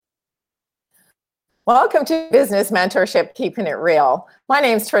Welcome to Business Mentorship, Keeping It Real. My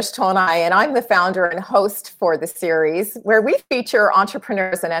name is Trish Tonai, and I'm the founder and host for the series where we feature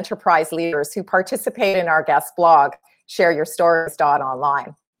entrepreneurs and enterprise leaders who participate in our guest blog,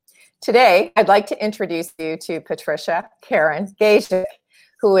 shareyourstories.online. Today, I'd like to introduce you to Patricia Karen Gajic,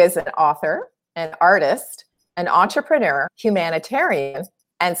 who is an author, an artist, an entrepreneur, humanitarian,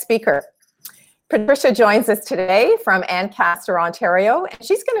 and speaker. Patricia joins us today from Ancaster, Ontario, and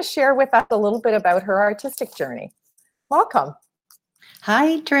she's going to share with us a little bit about her artistic journey. Welcome.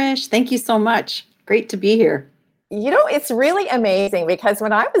 Hi, Trish. Thank you so much. Great to be here. You know, it's really amazing because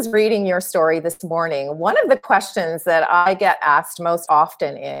when I was reading your story this morning, one of the questions that I get asked most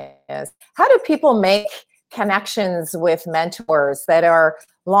often is, how do people make connections with mentors that are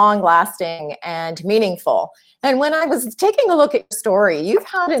long-lasting and meaningful? And when I was taking a look at your story, you've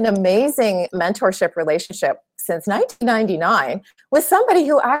had an amazing mentorship relationship since 1999 with somebody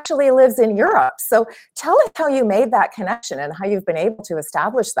who actually lives in Europe. So tell us how you made that connection and how you've been able to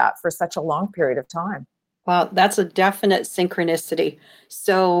establish that for such a long period of time. Well, that's a definite synchronicity.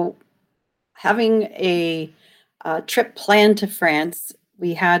 So having a trip planned to France,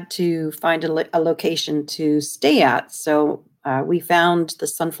 we had to find a location to stay at. So we found the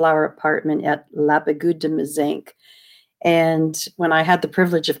Sunflower Apartment at La Bigude de Mazinc. And when I had the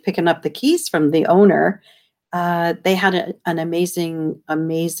privilege of picking up the keys from the owner, they had an amazing,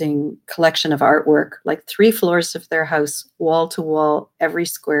 amazing collection of artwork, like 3 floors of their house, wall to wall, every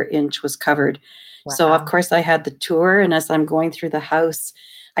square inch was covered. Wow. So, of course, I had the tour. And as I'm going through the house,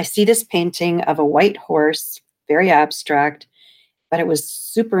 I see this painting of a white horse, very abstract, but it was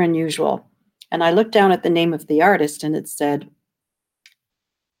super unusual. And I looked down at the name of the artist and it said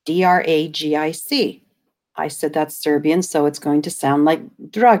Dragic. I said, that's Serbian, so it's going to sound like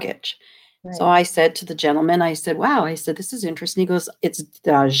Dragic. Right. So I said to the gentleman, I said, wow, I said, this is interesting. He goes, it's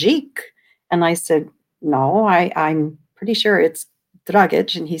Dragic. And I said, no, I'm pretty sure it's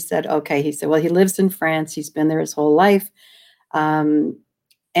Dragic. And he said, okay. He said, well, he lives in France. He's been there his whole life. And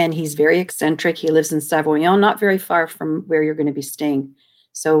he's very eccentric. He lives in Savoyon, not very far from where you're going to be staying.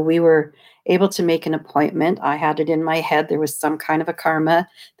 So we were able to make an appointment. I had it in my head. There was some kind of a karma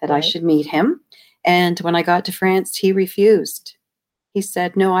that right. I should meet him. And when I got to France, he refused. He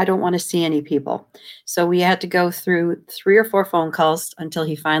said, no, I don't want to see any people. So we had to go through 3 or 4 phone calls until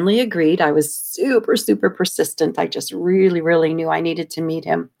he finally agreed. I was super, super persistent. I just really, really knew I needed to meet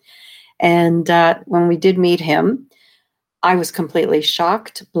him. And when we did meet him, I was completely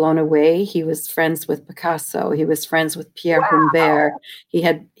shocked, blown away. He was friends with Picasso. He was friends with Pierre Humbert. He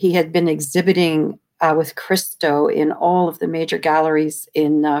had been exhibiting with Christo in all of the major galleries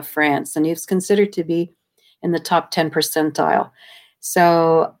in France, and he was considered to be in the top 10 percentile.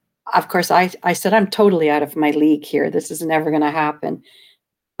 So, of course, I said, I'm totally out of my league here. This is never going to happen.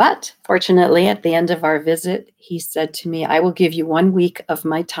 But fortunately, at the end of our visit, he said to me, I will give you 1 week of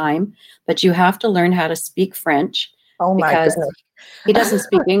my time, but you have to learn how to speak French. Oh my because goodness. He doesn't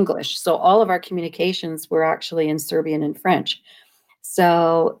speak English. So all of our communications were actually in Serbian and French.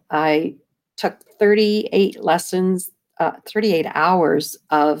 So I took 38 lessons, 38 hours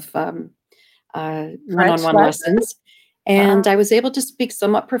of one-on-one lessons. And I was able to speak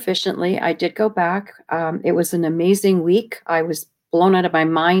somewhat proficiently. I did go back. It was an amazing week. I was blown out of my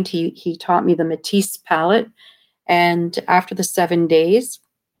mind. He taught me the Matisse palette. And after the 7 days,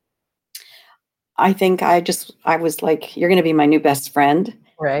 I think I was like, you're going to be my new best friend.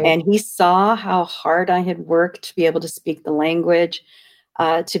 Right. And he saw how hard I had worked to be able to speak the language,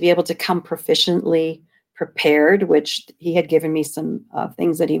 to be able to come proficiently prepared, which he had given me some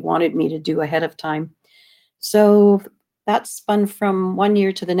things that he wanted me to do ahead of time. So that spun from 1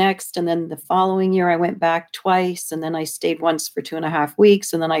 year to the next. And then the following year, I went back twice. And then I stayed once for 2.5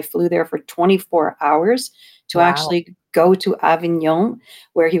 weeks. And then I flew there for 24 hours to actually go to Avignon,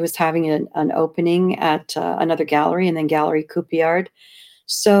 where he was having an opening at another gallery, and then Gallery Coupillard.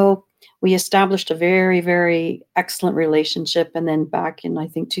 So we established a very, very excellent relationship. And then back in, I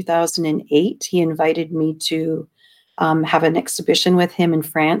think, 2008, he invited me to have an exhibition with him in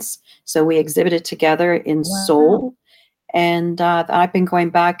France. So we exhibited together in Seoul. And I've been going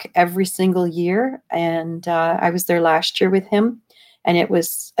back every single year. And I was there last year with him. And it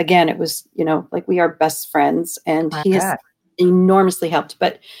was, like we are best friends. And he has enormously helped.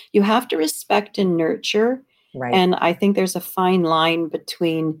 But you have to respect and nurture. Right. And I think there's a fine line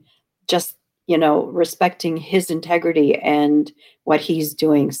between just, respecting his integrity and what he's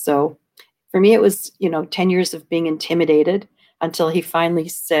doing. So for me, it was, 10 years of being intimidated until he finally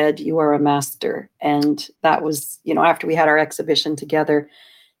said, you are a master. And that was, after we had our exhibition together.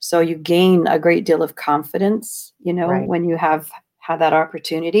 So you gain a great deal of confidence, when you have had that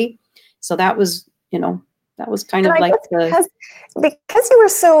opportunity. So that was that was kind And of I like guess because you were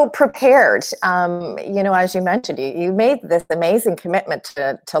so prepared, as you mentioned, you made this amazing commitment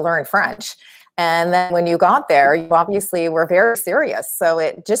to learn French. And then when you got there, you obviously were very serious. So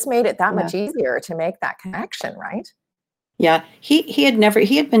it just made it that yeah. much easier to make that connection, right? Yeah, he had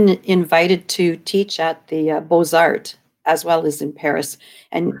been invited to teach at the Beaux-Arts as well as in Paris,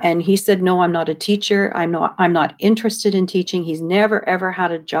 and he said, "No, I'm not a teacher. I'm not interested in teaching." He's never ever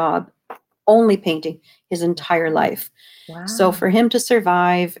had a job only painting his entire life. So Wow. for him to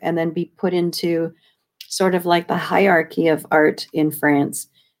survive and then be put into sort of like the hierarchy of art in France,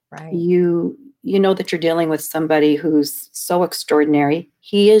 Right. you know that you're dealing with somebody who's so extraordinary.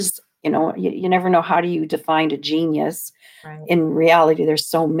 He is, you never know, how do you define a genius? Right. In reality, there's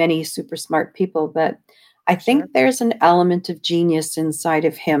so many super smart people, but I Sure. think there's an element of genius inside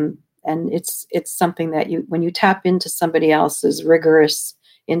of him. And it's something that when you tap into somebody else's rigorous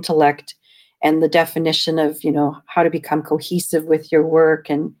intellect and the definition of, how to become cohesive with your work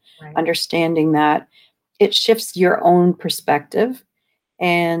and Right. understanding that, it shifts your own perspective.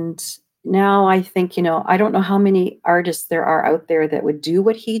 And now I think, I don't know how many artists there are out there that would do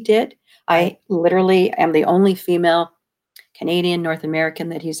what he did. Right. I literally am the only female Canadian, North American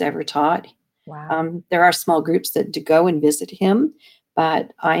that he's ever taught. Wow. There are small groups that do go and visit him,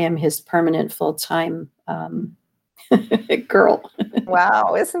 but I am his permanent full-time girl.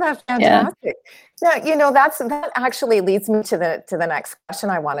 Wow, isn't that Yeah. fantastic? Now, that actually leads me to the next question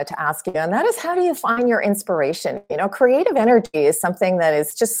I wanted to ask you, and that is, how do you find your inspiration? Creative energy is something that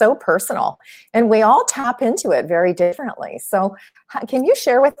is just so personal, and we all tap into it very differently. So, can you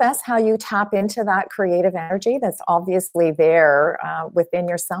share with us how you tap into that creative energy that's obviously there within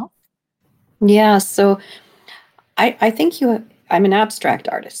yourself? Yeah. So I think I'm an abstract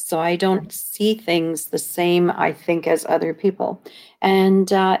artist, so I Right. don't see things the same, I think, as other people.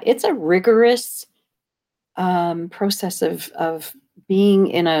 And it's a rigorous process of being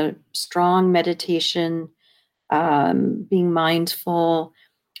in a strong meditation, being mindful,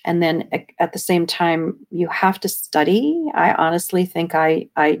 and then at the same time you have to study. I honestly think I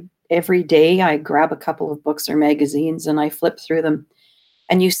every day I grab a couple of books or magazines and I flip through them,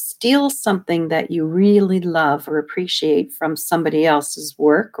 and you steal something that you really love or appreciate from somebody else's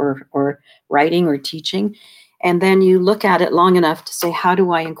work or writing or teaching, and then you look at it long enough to say, how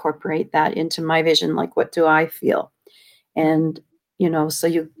do I incorporate that into my vision? Like, what do I feel? Right. And so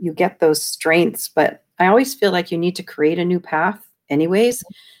you get those strengths, but I always feel like you need to create a new path anyways.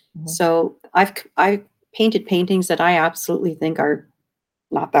 Mhm. So I've painted paintings that I absolutely think are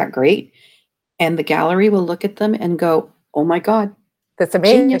not that great, and the gallery will look at them and go, oh my god, That's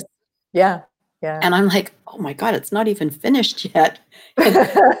genius. amazing. Yeah. Yeah. And I'm like, oh my god, it's not even finished yet. And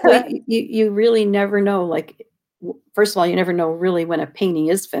so you really never know, like, first of all, you never know really when a painting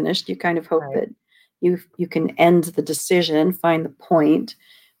is finished. You kind of hope Right. that you can end the decision, find the point.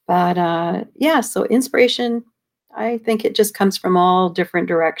 But yeah, so inspiration, I think it just comes from all different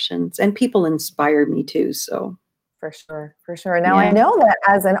directions, and people inspire me too. So For sure, for sure. Now, I yeah. know that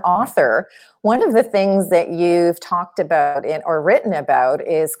as an author, one of the things that you've talked about or written about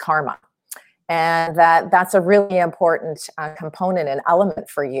is karma, and that's a really important component and element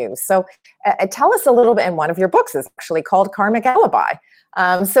for you. So, tell us a little bit. And one of your books is actually called Karmic Alibi.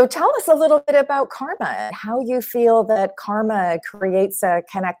 So, tell us a little bit about karma and how you feel that karma creates a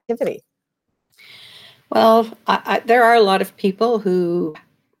connectivity. Well, there are a lot of people who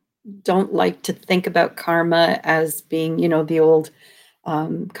don't like to think about karma as being, the old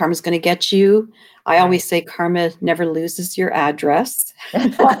karma's going to get you. I Right. always say karma never loses your address.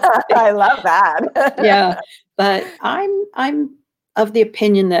 I love that. Yeah, but I'm of the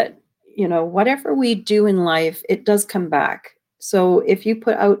opinion that, whatever we do in life, it does come back. So if you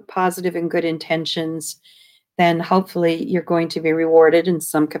put out positive and good intentions, then hopefully you're going to be rewarded in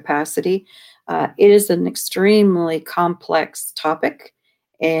some capacity. It is an extremely complex topic,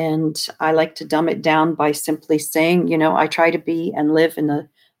 and I like to dumb it down by simply saying, I try to be and live in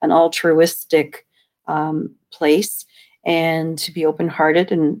an altruistic place, and to be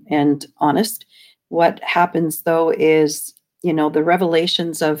open-hearted and honest. What happens though is, the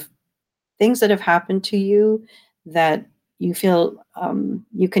revelations of things that have happened to you that you feel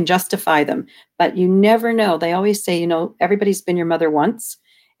you can justify them, but you never know. They always say, everybody's been your mother once.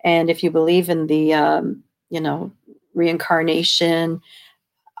 And if you believe in the, reincarnation,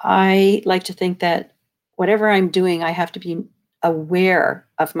 I like to think that whatever I'm doing, I have to be aware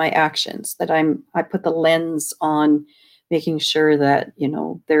of my actions, that I put the lens on making sure that,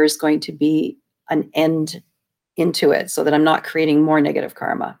 there is going to be an end into it so that I'm not creating more negative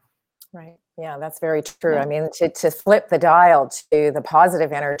karma. Right. Yeah, that's very true. Yeah. I mean, to flip the dial to the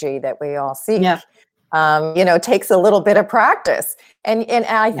positive energy that we all seek, Yeah. Takes a little bit of practice. And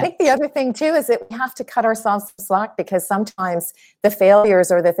I Yeah. think the other thing too is that we have to cut ourselves some slack, because sometimes the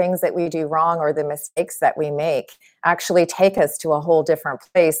failures or the things that we do wrong or the mistakes that we make actually take us to a whole different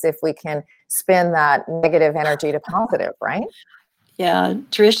place if we can spin that negative energy to positive, right? Yeah.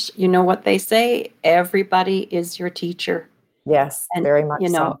 Trish, you know what they say? Everybody is your teacher. Yes, And, very much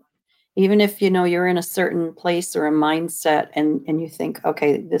so. even if, you're in a certain place or a mindset and you think,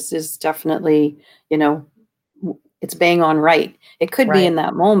 okay, this is definitely, you know, it's bang on right. It could be Right, in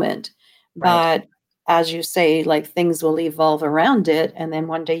that moment, right. but as you say, like things will evolve around it. And then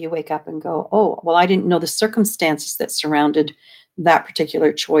one day you wake up and go, oh, well, I didn't know the circumstances that surrounded that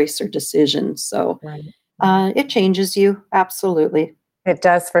particular choice or decision. So Right. Right. it changes you. Absolutely. It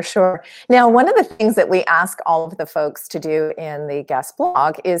does, for sure. Now, one of the things that we ask all of the folks to do in the guest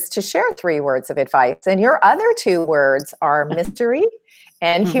blog is to share 3 words of advice. And your other 2 words are mystery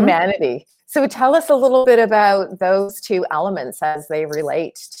and Mhm. humanity. So tell us a little bit about those 2 elements as they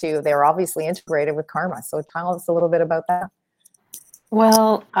relate to, they're obviously integrated with karma. So tell us a little bit about that.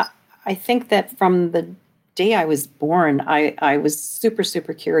 Well, I think that from the day I was born, I was super,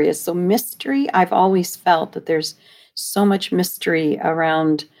 super curious. So, mystery, I've always felt that there's so much mystery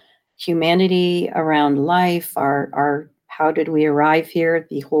around humanity, around life, our how did we arrive here,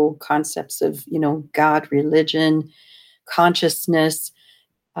 the whole concepts of, God, religion, consciousness.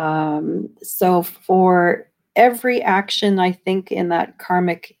 So, for every action, I think in that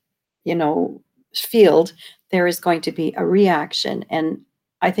karmic, you know, field, there is going to be a reaction. And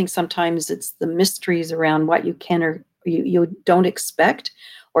I think sometimes it's the mysteries around what you can or you don't expect,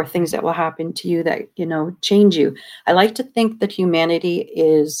 or things that will happen to you that, change you. I like to think that humanity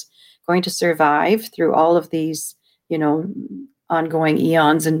is going to survive through all of these, you know, ongoing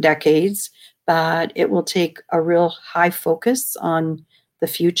eons and decades, but it will take a real high focus on the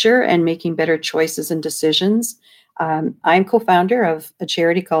future and making better choices and decisions. I'm co-founder of a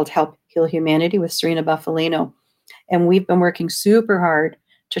charity called Help Heal Humanity with Serena Buffalino, and we've been working super hard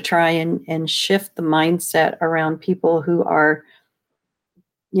to try and shift the mindset around people who are,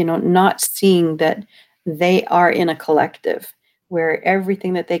 not seeing that they are in a collective where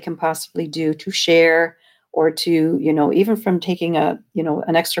everything that they can possibly do to share, or to, even from taking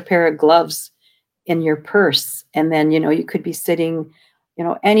an extra pair of gloves in your purse, and then you could be sitting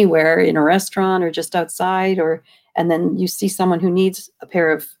anywhere in a restaurant or just outside, and then you see someone who needs a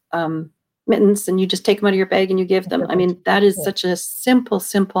pair of mittens, and you just take them out of your bag and you give them. I mean, that is such a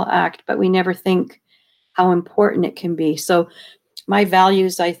simple act, but we never think how important it can be. So my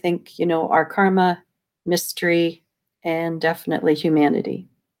values, I think, are karma, mystery, and definitely humanity.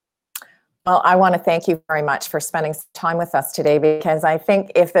 Well, I want to thank you very much for spending some time with us today, because I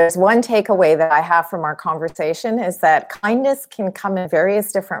think if there's one takeaway that I have from our conversation is that kindness can come in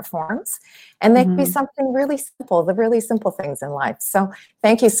various different forms, and they can be Mhm. something really simple, the really simple things in life. So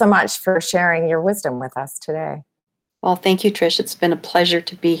thank you so much for sharing your wisdom with us today. Well, thank you, Trish. It's been a pleasure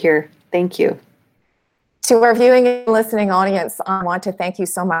to be here. Thank you. To our viewing and listening audience, I want to thank you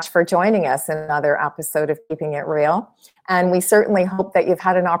so much for joining us in another episode of Keeping It Real. And we certainly hope that you've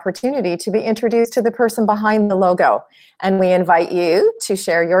had an opportunity to be introduced to the person behind the logo. And we invite you to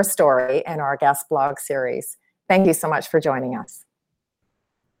share your story in our guest blog series. Thank you so much for joining us.